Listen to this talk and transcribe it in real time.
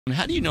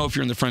How do you know if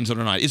you're in the friend zone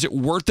or not? Is it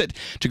worth it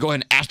to go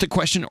ahead and ask the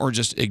question or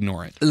just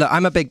ignore it? Look,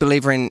 I'm a big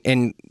believer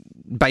in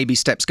baby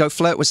steps. Go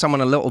flirt with someone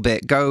a little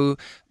bit. Go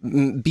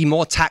be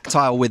more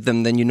tactile with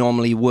them than you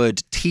normally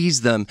would.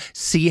 Tease them.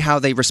 See how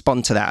they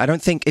respond to that. I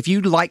don't think if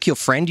you like your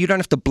friend, you don't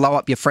have to blow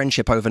up your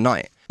friendship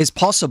overnight. It's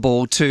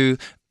possible to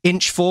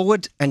inch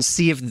forward and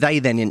see if they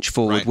then inch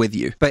forward with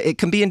you. But it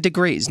can be in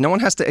degrees. No one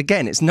has to,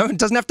 again, it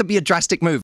doesn't have to be a drastic move.